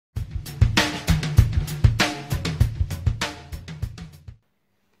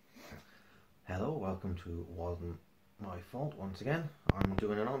Hello, welcome to Wasntmyfault once again. I'm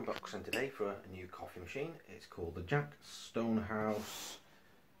doing an unboxing today for a new coffee machine. It's called the Jack StoneHouse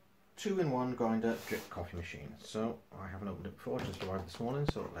 2-in-1 grinder drip coffee machine. So I haven't opened it before, just arrived this morning,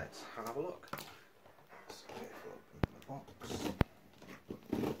 so let's have a look. Let's open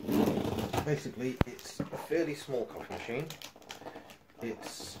the box. Basically it's a fairly small coffee machine.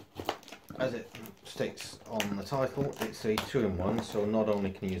 It's, as it states on the title, it's a 2-in-1, so not only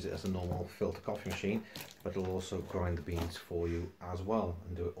can you use it as a normal filter coffee machine, but it'll also grind the beans for you as well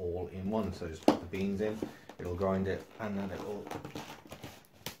and do it all in one. So just put the beans in, it'll grind it, and then it'll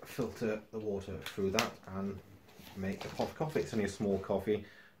filter the water through that and make a pot of coffee. It's only a small coffee,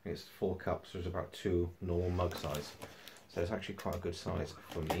 it's 4 cups, so it's about 2 normal mug size. So it's actually quite a good size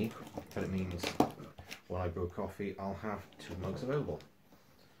for me, but it means when I brew coffee I'll have 2 mugs available.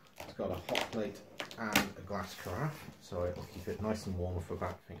 It's got a hot plate and a glass carafe, so it'll keep it nice and warm for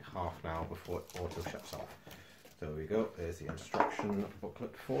about, I think, half an hour before it auto shuts off. So there we go, there's the instruction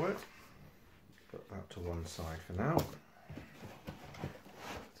booklet for it. Put that to one side for now.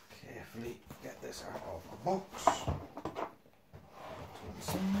 Carefully get this out of the box. To one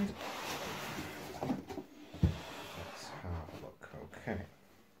side. Let's have a look. Okay.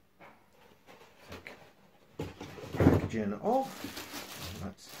 Take the packaging off.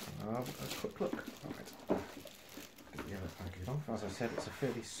 Let's have a quick look. Right. Get the other package off. As I said, it's a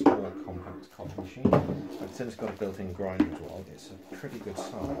fairly small, compact coffee machine. But since it's got a built-in grinder as well, it's a pretty good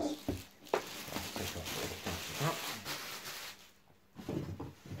size. Let's take off the plastic up.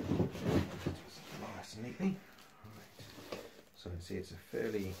 Nice and neatly. Right. So you can see it's a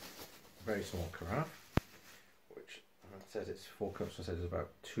very small carafe, which it says it's 4 cups, so it says it's about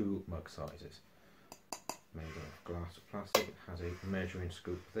 2 mug sizes. Made of glass or plastic. It has a measuring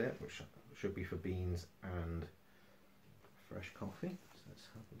scoop there, which should be for beans and fresh coffee. So let's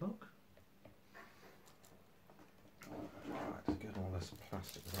have a look. Right, let's get all this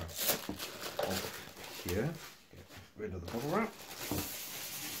plastic wrap off here. Get rid of the bubble wrap.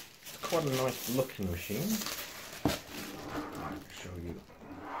 It's quite a nice looking machine. I'll show you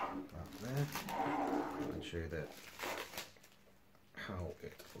that there. I'll show you that how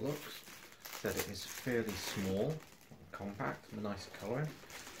it looks. That it is fairly small, compact, nice colour,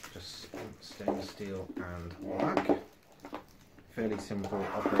 just stainless steel and black. Fairly simple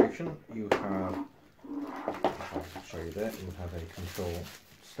operation. You have, I'll show you there, you have a control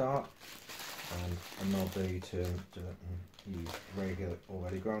start and a knob there you turn to use regular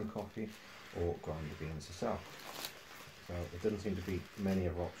already ground coffee or grind the beans yourself. So there doesn't seem to be many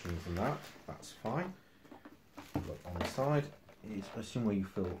other options than that. That's fine. Look on the side is where you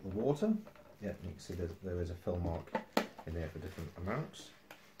fill the water. Yeah, you can see that there is a fill mark in there for different amounts.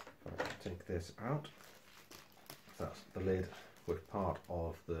 If I take this out, that's the lid with part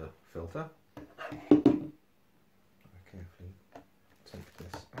of the filter. Carefully take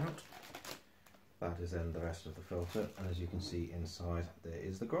this out. That is then the rest of the filter, and as you can see inside there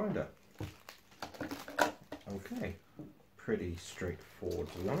is the grinder. Okay, pretty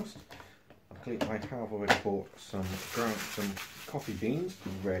straightforward to be honest. I have already bought some coffee beans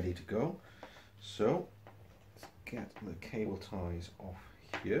ready to go. So let's get the cable ties off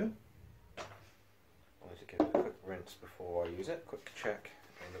here. I need to give it a quick rinse before I use it. Quick check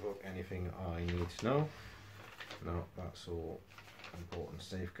in the book, anything I need to know. No, that's all important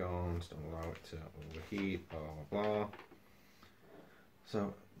safeguards, don't allow it to overheat, blah blah blah.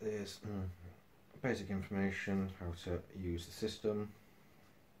 So there's basic information, how to use the system,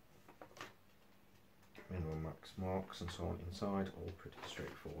 minimum max marks and so on inside, all pretty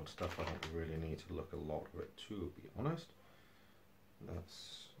straightforward stuff. I don't really need to look a lot of it to be honest. That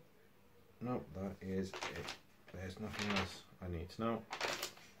is it. There's nothing else I need to know.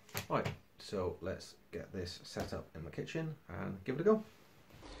 Right, so let's get this set up in the kitchen and give it a go.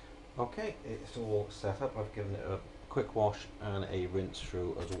 Okay, it's all set up. I've given it a quick wash and a rinse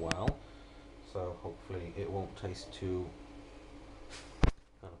through as well, so hopefully it won't taste too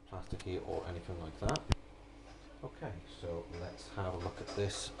kind of plasticky or anything like that. Okay, so let's have a look at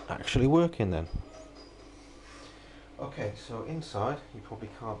this actually working then. Okay, so inside, you probably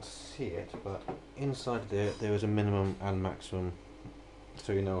can't see it, but inside there is a minimum and maximum,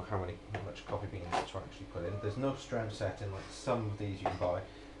 so you know how much coffee beans to actually put in. There's no strength setting, like some of these you can buy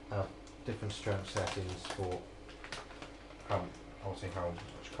have different strength settings for obviously how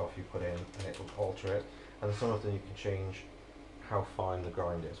much coffee you put in, and it will alter it. And some of them you can change how fine the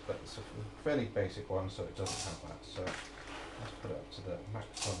grind is, but it's a fairly basic one, so it doesn't have that. So let's put it up to the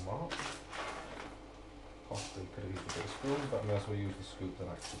maximum mark. Possibly could have used a bit of spoon, but I may as well use the scoop that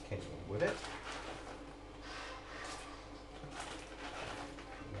actually came with it.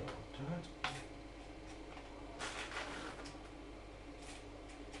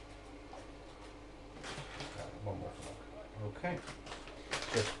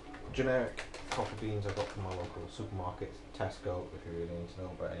 just generic coffee beans I got from my local supermarket, Tesco, if you really need to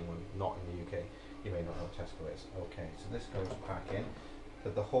know, but anyone not in the UK, you may not know what Tesco is. Okay, so this goes back in,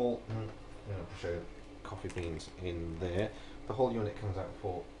 but the whole, I'll show you coffee beans in there. The whole unit comes out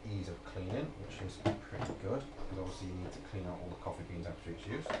for ease of cleaning, which is pretty good, because obviously you need to clean out all the coffee beans after each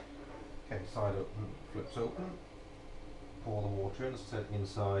use. Okay, side flips open, pour the water in, so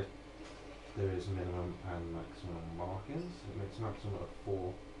inside there is minimum and maximum markings. It makes a maximum of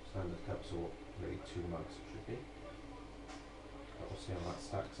 4 standard cups, or really 2 mugs it should be. But we'll see how that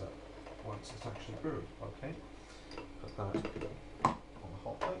stacks up once it's actually brewed. Okay, put that on the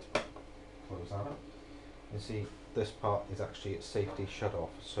hot plate, close that up. You see this part is actually a safety shut off,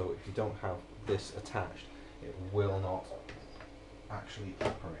 so if you don't have this attached, it will not actually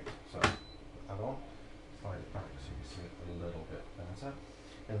operate. So put that on, slide it back so you can see it a little bit better.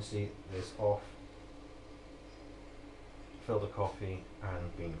 And see this off, filter coffee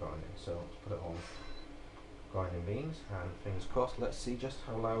and bean grinding. So let's put it on grinding beans, and fingers crossed, let's see just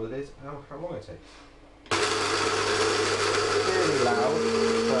how loud it is and how long it takes. Really loud,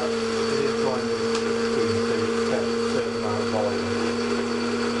 but it is grinding beans, so you expect a certain amount of volume.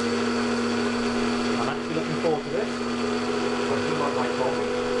 I'm actually looking forward to this. I do like my coffee,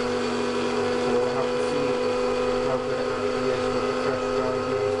 so we'll have to see how good it actually is with the fresh ground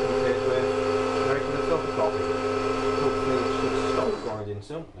beans compared with regular filter coffee. Hopefully it should stop grinding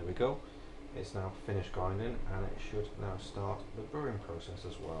soon. There we go. It's now finished grinding, and it should now start the brewing process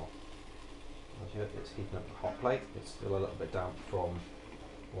as well. And here it's heating up the hot plate. It's still a little bit damp from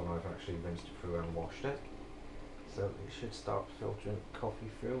when I've actually rinsed it through and washed it. So it should start filtering coffee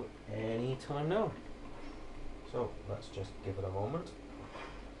through any time now. So let's just give it a moment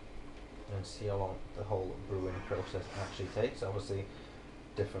and see how long the whole brewing process actually takes. Obviously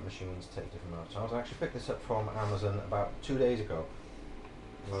different machines take different amount of times. I actually picked this up from Amazon about 2 days ago.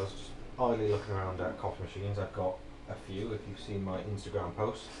 I was just idly looking around at coffee machines. I've got a few. If you've seen my Instagram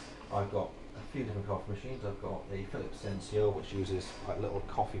posts, I've got a few different coffee machines. I've got the Philips Sensio, which uses like little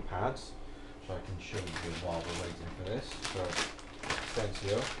coffee pads, so I can show you while we're waiting for this. So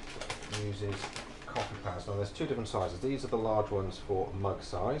Sensio uses coffee pads. Now there's 2 different sizes. These are the large ones for mug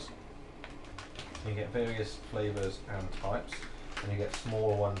size. You get various flavours and types, and you get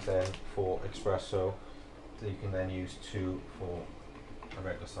smaller ones then for espresso that you can then use 2 for a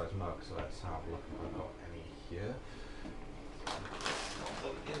regular size mug. So let's have a look if I've got any here. Got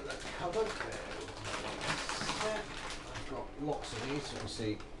them in the cupboard. I've got lots of these. You can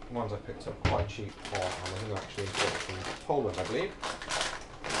see ones I picked up quite cheap on Amazon, actually imported from Poland, I believe.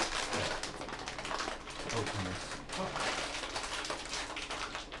 Open this up.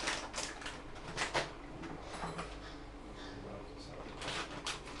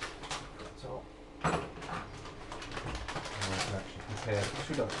 Compare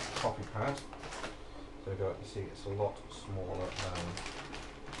 2 different coffee pads. So you see it's a lot smaller than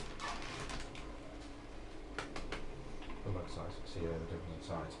the mug size. See the difference in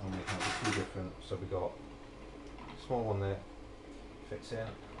size. And we have the 2 different. So we got a small one there, fits in, and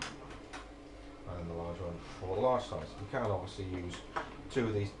then the large one for the large size. You can obviously use 2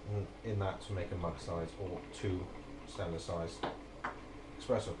 of these in that to make a mug size, or 2 standard size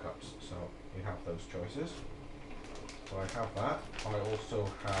espresso cups. So you have those choices. So I have that. I also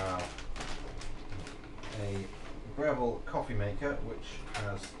have a Breville coffee maker, which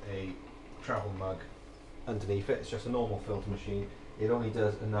has a travel mug underneath it. It's just a normal filter machine. It only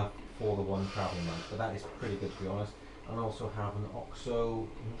does enough for the 1 travel mug, but that is pretty good, to be honest. And I also have an OXO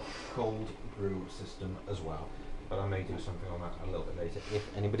cold brew system as well, but I may do something on that a little bit later if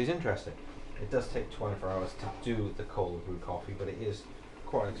anybody's interested. It does take 24 hours to do the cold brew coffee, but it is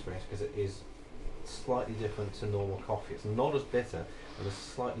quite an experience because it is slightly different to normal coffee. It's not as bitter, and there's a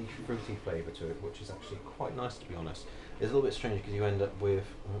slightly fruity flavour to it, which is actually quite nice, to be honest. It's a little bit strange because you end up with,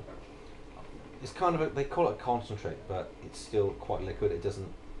 it's kind of they call it a concentrate, but it's still quite liquid. It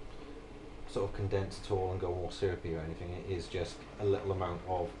doesn't sort of condense at all and go more syrupy or anything. It is just a little amount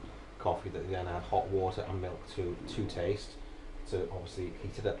of coffee that you then add hot water and milk to taste, to obviously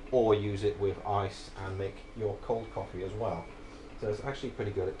heat it up, or use it with ice and make your cold coffee as well. So it's actually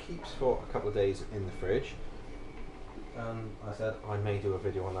pretty good. It keeps for a couple of days in the fridge. I said I may do a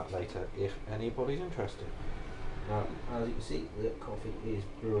video on that later if anybody's interested. Now, as you can see, the coffee is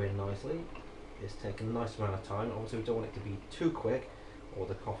brewing nicely. It's taken a nice amount of time. Obviously we don't want it to be too quick, or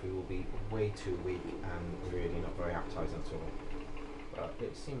the coffee will be way too weak and really not very appetizing at all. But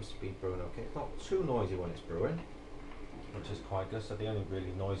it seems to be brewing okay. It's not too noisy when it's brewing, which is quite good. So the only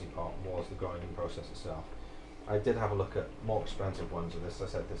really noisy part was the grinding process itself. I did have a look at more expensive ones of this. I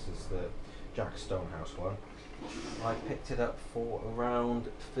said this is the Jack StoneHouse one. I picked it up for around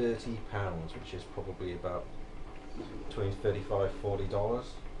 £30, which is probably about between $35–40.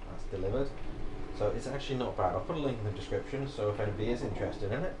 That's delivered. So it's actually not bad. I'll put a link in the description, so if anybody is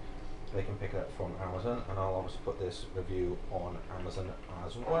interested in it, they can pick it up from Amazon, and I'll obviously put this review on Amazon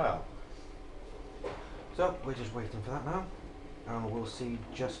as well. So we're just waiting for that now, and we'll see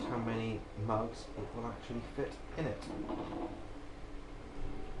just how many mugs it will actually fit in it.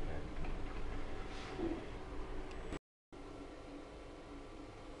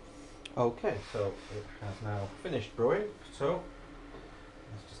 Okay, so it has now finished brewing, so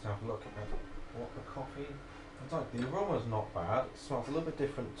let's just have a look at what the coffee is like. The aroma is not bad. It smells a little bit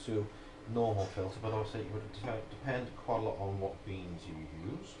different to normal filter, but obviously it would depend quite a lot on what beans you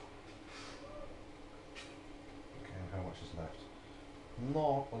use. Okay, how much is left?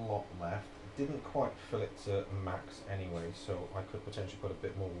 Not a lot left. Didn't quite fill it to max anyway, so I could potentially put a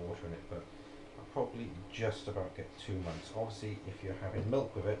bit more water in it, but I'll probably just about get 2 months. Obviously, if you're having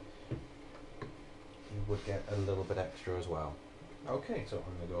milk with it, you would get a little bit extra as well. Okay, so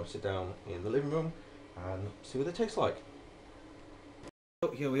I'm going to go sit down in the living room and see what it tastes like.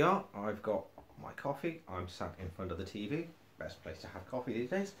 So here we are. I've got my coffee. I'm sat in front of the TV. Best place to have coffee these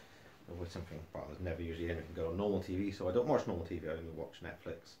days. With something, well, there's never usually anything good on normal TV, so I don't watch normal TV. I only watch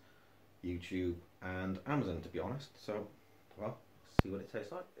Netflix, YouTube, and Amazon, to be honest. So, well, see what it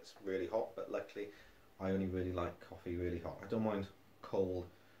tastes like. It's really hot, but luckily, I only really like coffee really hot. I don't mind cold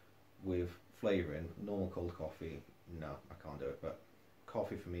with flavour in. Normal cold coffee, no, I can't do it. But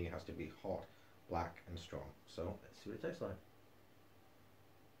coffee for me has to be hot, black, and strong. So let's see what it tastes like.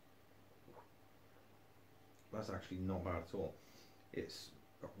 That's actually not bad at all. It's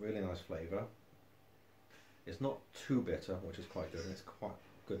got really nice flavour. It's not too bitter, which is quite good, and it's quite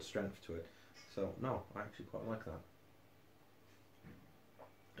good strength to it. So no, I actually quite like that.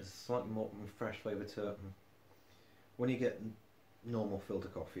 There's a slightly more fresh flavour to it. When you get normal filter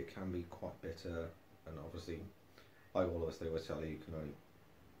coffee, it can be quite bitter, and obviously, like all of us, they always tell you can only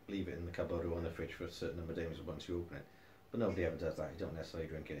leave it in the cupboard or in the fridge for a certain number of days once you open it. But nobody ever does that. You don't necessarily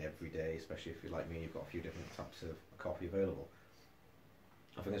drink it every day, especially if you're like me, you've got a few different types of coffee available.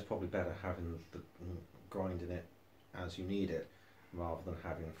 I think it's probably better having the grinding it as you need it, rather than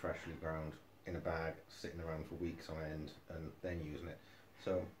having freshly ground in a bag, sitting around for weeks on end, and then using it.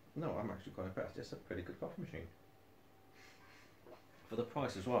 So no, I'm actually quite impressed. It's a pretty good coffee machine. For the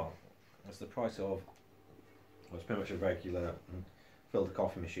price as well, it's the price of, well, it's pretty much a regular filter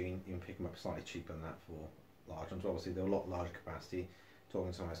coffee machine. You can pick them up slightly cheaper than that for large ones. Obviously they're a lot larger capacity,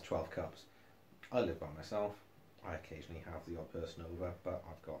 talking sometimes 12 cups. I live by myself. I occasionally have the odd person over, but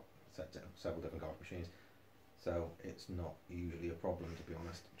I've got several different coffee machines, so it's not usually a problem, to be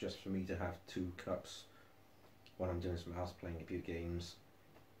honest. Just for me to have 2 cups when I'm doing something else, playing computer games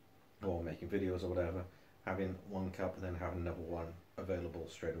or making videos or whatever, having 1 cup and then having another one available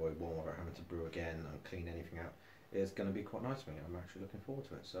straight away, warm, without having to brew again and clean anything out, is going to be quite nice for me. I'm actually looking forward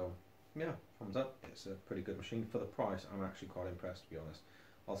to it. So yeah, thumbs up. It's a pretty good machine. For the price, I'm actually quite impressed, to be honest.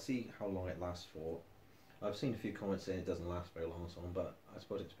 I'll see how long it lasts for. I've seen a few comments saying it doesn't last very long and so on, but I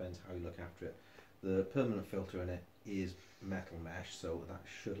suppose it depends how you look after it. The permanent filter in it is metal mesh, so that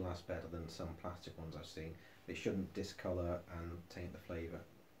should last better than some plastic ones I've seen. It shouldn't discolour and taint the flavour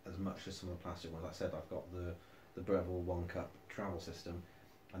as much as some of the plastic ones. Like I said, I've got the Breville 1 cup travel system,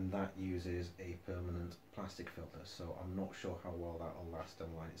 and that uses a permanent plastic filter, so I'm not sure how well that will last down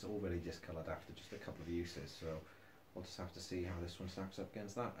the line. It's already discoloured after just a couple of uses, so we'll just have to see how this one stacks up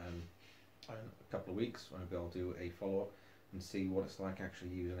against that. And in a couple of weeks, maybe I'll do a follow-up and see what it's like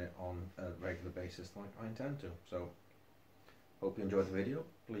actually using it on a regular basis like I intend to. So, hope you enjoyed the video.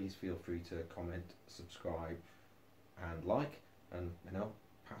 Please feel free to comment, subscribe and like, and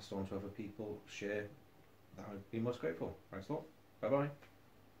pass it on to other people, share. That would be most grateful. Thanks a lot. Bye bye.